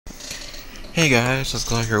Hey guys, let's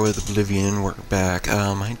go here with Oblivion. We're back.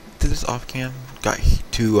 I did this off cam. Got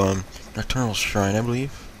to Nocturnal Shrine, I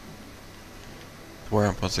believe. Where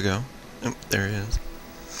I'm supposed to go. Oh, there it is.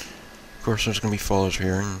 Of course, there's gonna be followers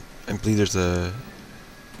here, and I believe there's one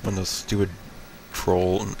of those stupid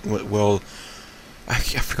troll. Well, I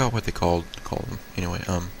forgot what they call them. Anyway,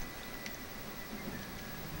 Night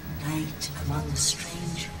among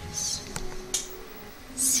strangers,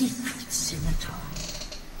 secrets in the dark.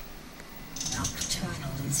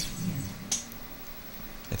 Nocturnal is here,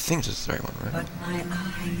 I think this is the right one, right? but my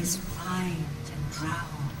eye is blind and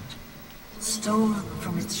drowned, stolen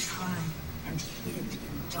from its shrine and hid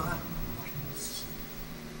in dark waters.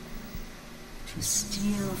 To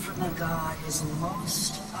steal from a god is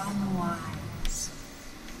most unwise.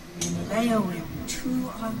 In Leowin,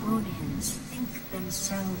 two Argonians think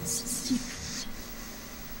themselves secret,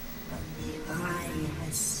 but the eye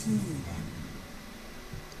has seen them.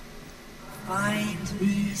 Find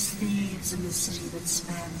these thieves in the city that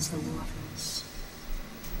spans the waters.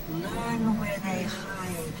 Learn where they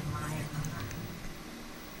hide my eye.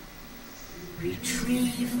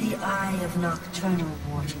 Retrieve the eye of nocturnal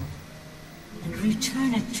mortal, and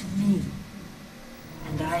return it to me,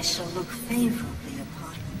 and I shall look favorably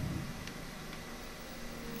upon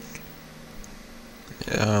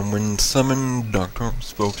you. When summoned, Nocturnal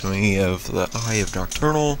spoke to me of the Eye of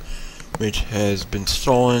Nocturnal, which has been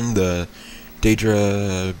stolen. The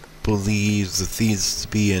Daedra believes the thieves to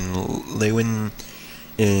be in Leowin.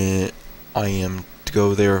 I am to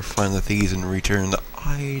go there, find the thieves, and return the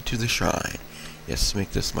eye to the shrine. Yes,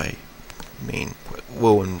 make this my main.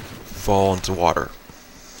 Whoa, and fall into water.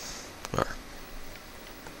 There.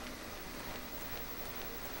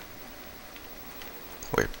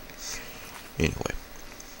 Wait. Anyway.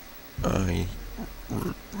 I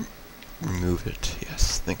remove it.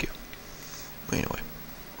 Yes, thank you. Anyway.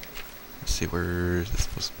 Let's see, where is this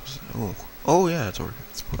supposed to... Oh yeah, it's over.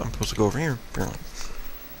 I'm supposed to go over here, apparently.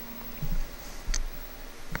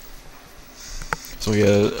 So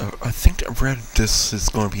yeah, I think I've read this is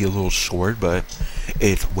going to be a little short, but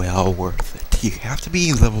it's well worth it. You have to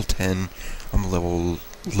be level 10. I'm level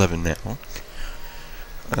 11 now.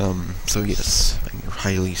 So yes, I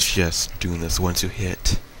highly suggest doing this once you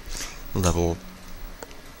hit level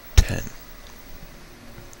 10.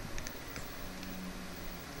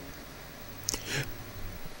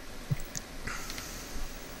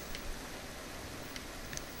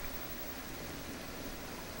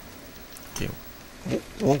 Okay.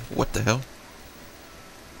 Whoa, what the hell?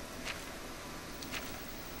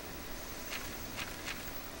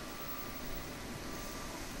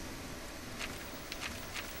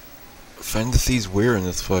 Find the thieves where in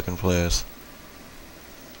this fucking place?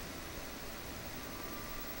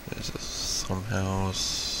 Is this some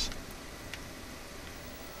house?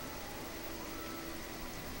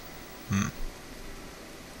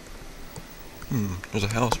 There's a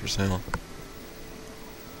house for sale.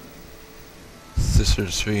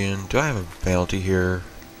 Sister's tree. Do I have a bounty here?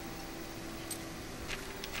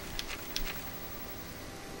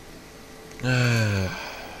 Whatever.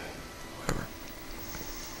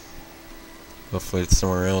 Hopefully it's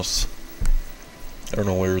somewhere else. I don't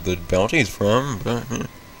know where the bounty's from, but...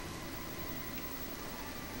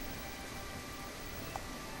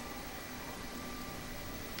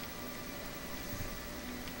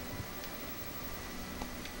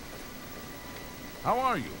 How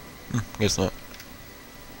are you? Guess not.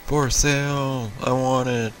 For sale! I want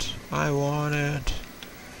it! I want it!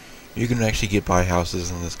 You can actually get buy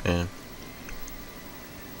houses in this game.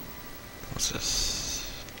 What's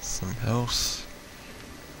this? Some house?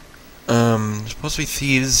 There's supposed to be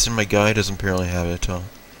thieves, and my guy doesn't apparently have it.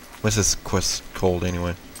 What's this quest called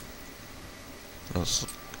anyway? This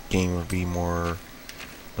game would be more...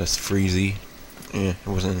 less freezy. Yeah, it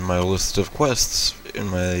wasn't in my list of quests in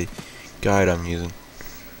my guide I'm using.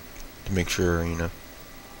 To make sure, you know,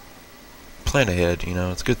 plan ahead, you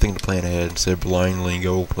know, it's a good thing to plan ahead instead of blindly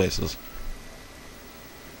go places.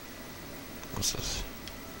 What's this?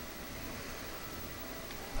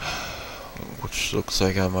 Which looks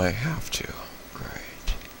like I might have to.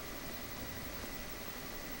 Great.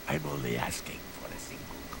 I'm only asking for a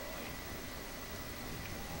single coin.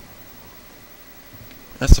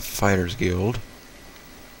 That's a fighter's guild.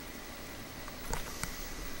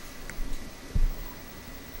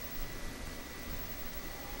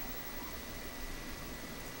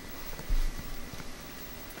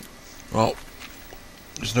 Well,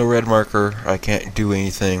 there's no red marker. I can't do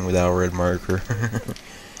anything without a red marker.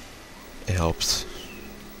 It helps.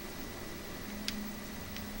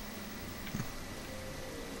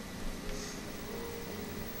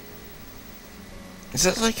 Is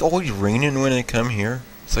that like always raining when I come here?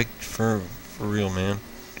 It's like for real, man.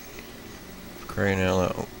 Crying out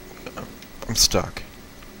loud. I'm stuck.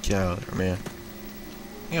 Get out of there, man.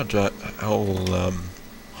 You know how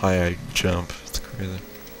high I jump. It's crazy.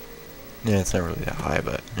 Yeah, it's not really that high,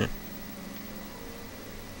 but yeah.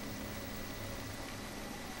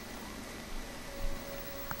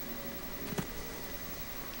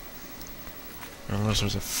 Unless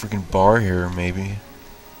there's a freaking bar here, maybe.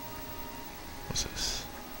 What's this?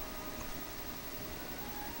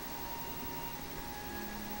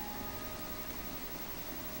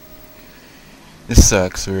 This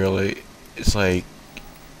sucks, really. It's like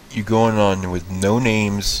you going on with no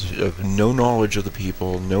names, of no knowledge of the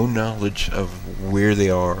people, no knowledge of where they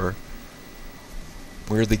are,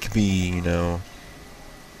 where they could be, you know.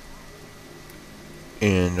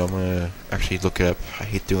 And I'm gonna actually look it up. I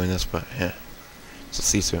hate doing this, but yeah. So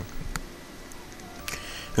see you soon.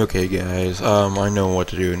 Okay, guys. I know what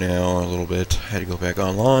to do now a little bit. I had to go back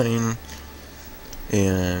online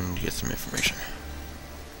and get some information.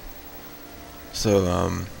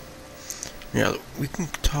 So, yeah, we can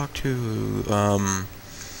talk to,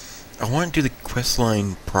 I want to do the quest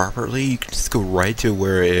line properly. You can just go right to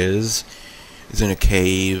where it is. It's in a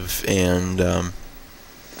cave, and,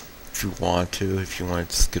 if you want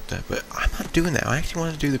to skip that, but I'm not doing that. I actually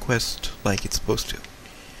want to do the quest like it's supposed to.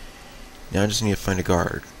 Now I just need to find a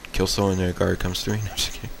guard. Kill someone and a guard comes through. No,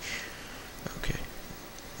 just kidding. Okay.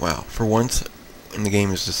 Wow. For once, and the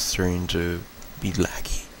game is just starting to be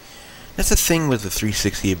laggy. That's the thing with the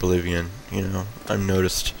 360 Oblivion, you know. I've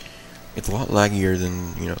noticed it's a lot laggier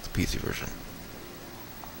than, you know, the PC version.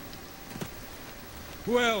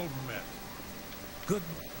 Well met. Good.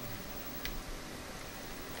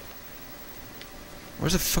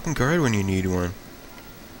 Where's a fucking guard when you need one?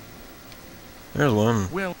 There's one.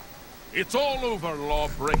 Well, it's all over,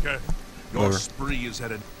 lawbreaker. Your Whatever. spree is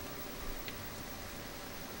at an...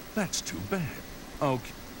 That's too bad.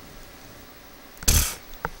 Okay.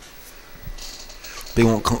 They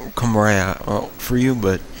won't come right out for you,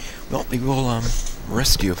 but well, they will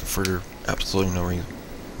arrest you for absolutely no reason,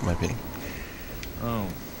 in my opinion. Oh,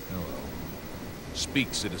 hello.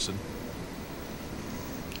 Speak, citizen.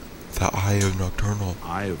 The Eye of Nocturnal.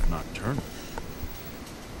 Eye of Nocturnal.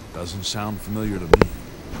 Doesn't sound familiar to me.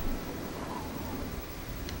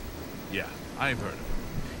 Yeah, I've heard of him.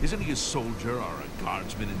 Isn't he a soldier or a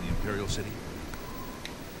guardsman in the Imperial City?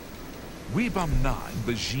 Weebamna and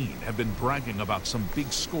Bajin have been bragging about some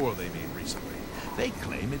big score they made recently. They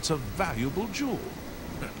claim it's a valuable jewel.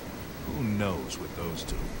 Who knows with those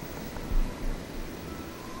two?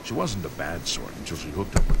 She wasn't a bad sort until she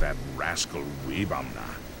hooked up with that rascal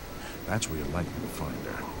Weebamna. That's where you're likely to find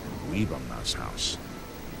her, in Weebamna's house.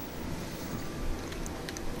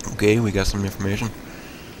 Okay, we got some information.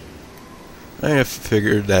 I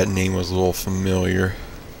figured that name was a little familiar.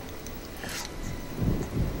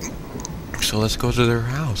 So let's go to their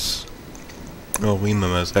house. Oh,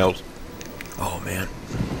 Weebamna's house. Oh man.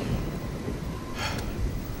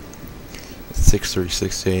 It's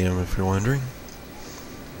 6:36 a.m. if you're wondering.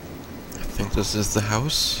 I think this is the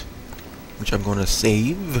house, which I'm going to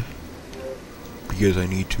save because I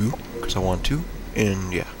need to, because I want to,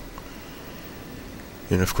 and yeah.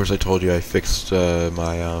 And of course I told you I fixed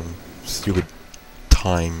my stupid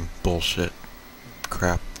time bullshit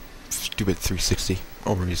crap. Stupid 360.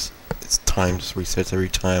 Always, it's time just resets every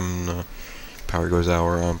time the power goes out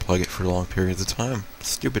or unplug it for long periods of time.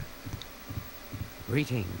 Stupid.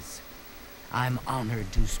 Greetings. I'm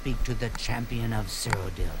honored to speak to the champion of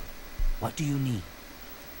Cyrodiil. What do you need?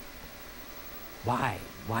 Why?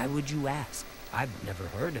 Why would you ask? I've never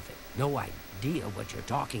heard of it. No idea what you're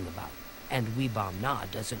talking about. And Weebamna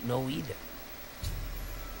doesn't know either.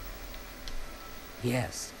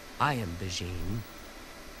 Yes, I am Bajin.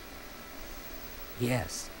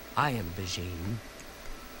 Yes, I am Bajin.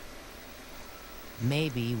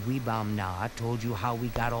 Maybe Weebamna told you how we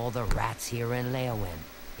got all the rats here in Leowin.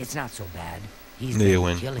 It's not so bad. He's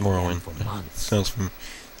been killing them for months. Sounds from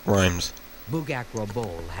rhymes. Bugak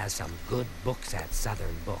Rabol has some good books at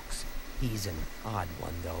Southern Books. He's an odd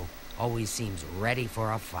one, though. Always seems ready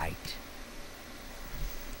for a fight.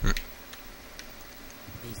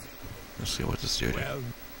 Let's see what this dude. Well,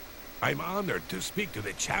 I'm honored to speak to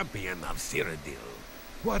the champion of Cyrodiil.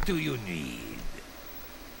 What do you need?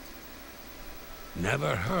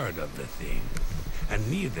 Never heard of the thing,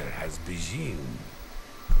 and neither has Bajin.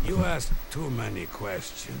 You ask too many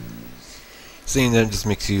questions. Seeing that just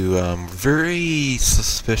makes you very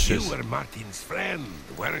suspicious. You were Martin's friend,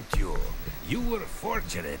 weren't you? You were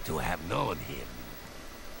fortunate to have known him.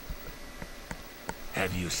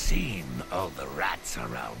 Have you seen all the rats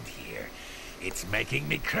around here? It's making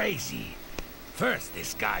me crazy. First,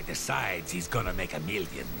 this guy decides he's gonna make $1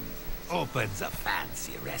 million. Opens a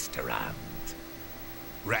fancy restaurant.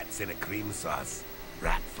 Rats in a cream sauce,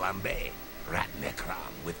 rat flambe, rat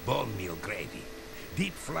necrom with bone meal gravy,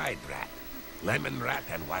 deep-fried rat, lemon rat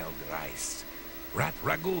and wild rice, rat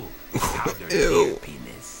ragu, powdered deer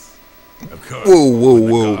penis. Of course,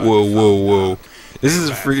 Whoa. This is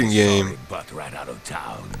a freaking game. But rat out of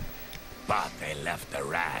town. But they left the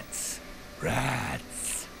rats.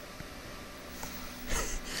 Rats.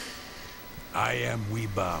 I am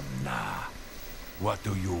Weebamna. What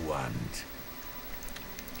do you want?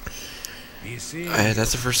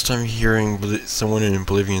 That's the first time hearing someone in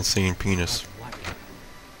Oblivion saying penis.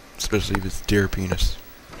 Especially if it's deer penis.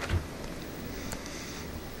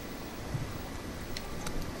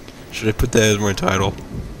 Should I put that as my title?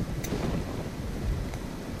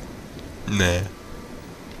 Nah.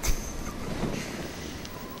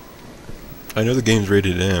 I know the game's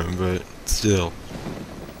rated M, but still.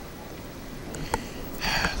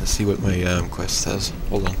 Let's see what my quest says.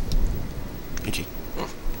 Hold on. Itchy.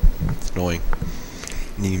 It's annoying.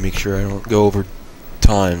 I need to make sure I don't go over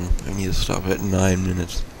time. I need to stop at 9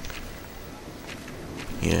 minutes.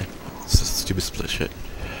 Yeah, it's just stupid split shit.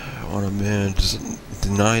 One of them just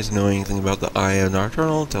denies knowing anything about the Eye of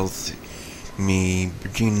Nocturnal, tells me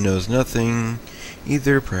Regina knows nothing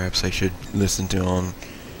either. Perhaps I should listen on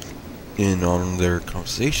their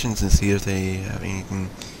conversations and see if they have anything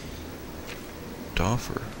to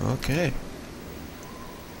offer. Okay.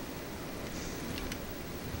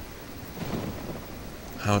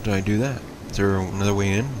 How do I do that? Is there another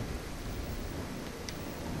way in?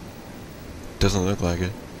 Doesn't look like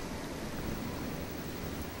it.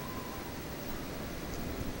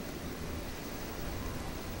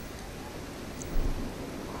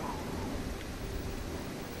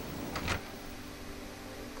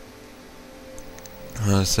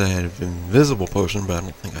 I said I had an invisible potion, but I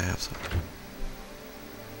don't think I have some.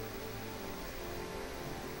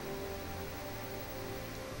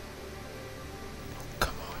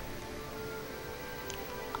 Come on.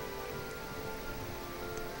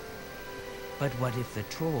 But what if the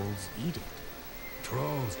trolls eat it?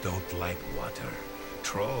 Trolls don't like water.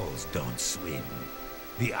 Trolls don't swim.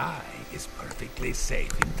 The Eye is perfectly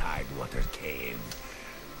safe in Tidewater Cave.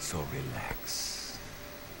 So relax.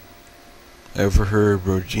 I overheard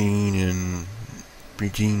Regine and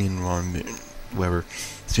whoever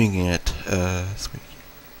speaking at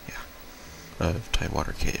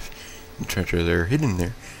Tidewater Cave. The treasure they're hidden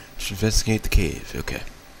there. Should investigate the cave. Okay.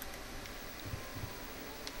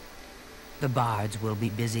 The bards will be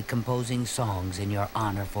busy composing songs in your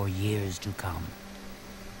honor for years to come.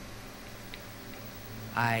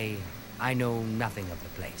 I know nothing of the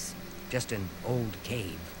place. Just an old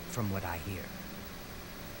cave, from what I hear.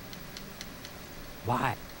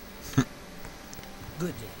 Why?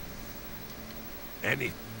 Good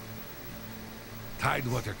day.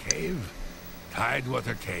 Tidewater Cave?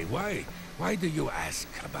 Tidewater Cave. Why do you ask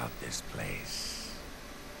about this place?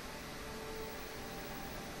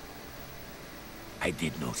 I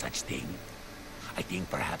did no such thing. I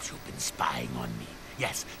think perhaps you've been spying on me.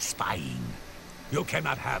 Yes, spying. You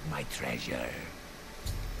cannot have my treasure.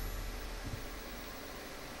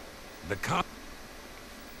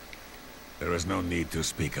 There is no need to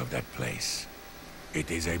speak of that place. It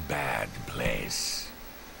is a bad place.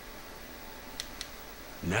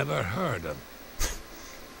 Never heard of...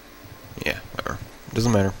 Yeah, whatever.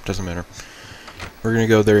 Doesn't matter. Doesn't matter. We're gonna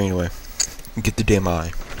go there anyway. Get the damn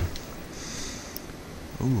eye.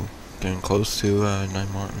 Ooh, getting close to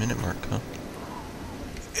 9-minute mark, huh?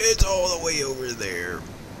 It's all the way over there.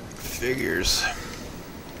 Figures.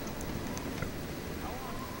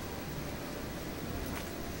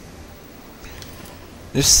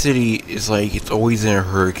 This city is like, it's always in a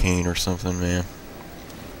hurricane or something, man.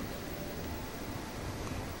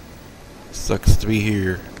 Sucks to be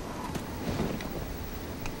here.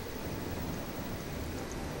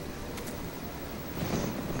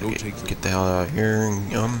 Get the hell out of here.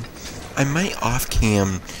 And, I might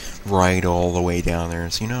off-cam ride all the way down there.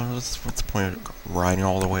 So, you know, what's the point of riding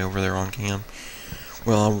all the way over there on cam?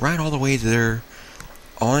 Well, I'll ride all the way there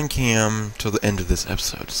on cam till the end of this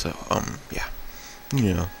episode. So, yeah.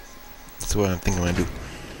 You know, that's what I'm thinking I'm gonna do.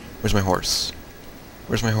 Where's my horse?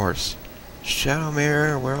 Where's my horse?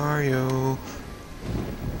 Shadowmare, where are you?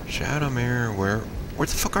 Shadowmare, where the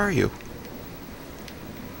fuck are you?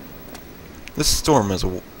 This storm has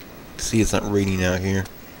a... See, it's not raining out here.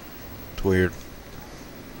 It's weird.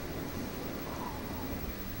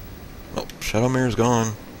 Oh, Shadowmare's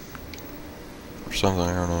gone. Or something,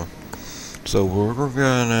 I don't know. So we're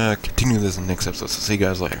gonna continue this in the next episode, so see you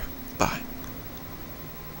guys later. Bye.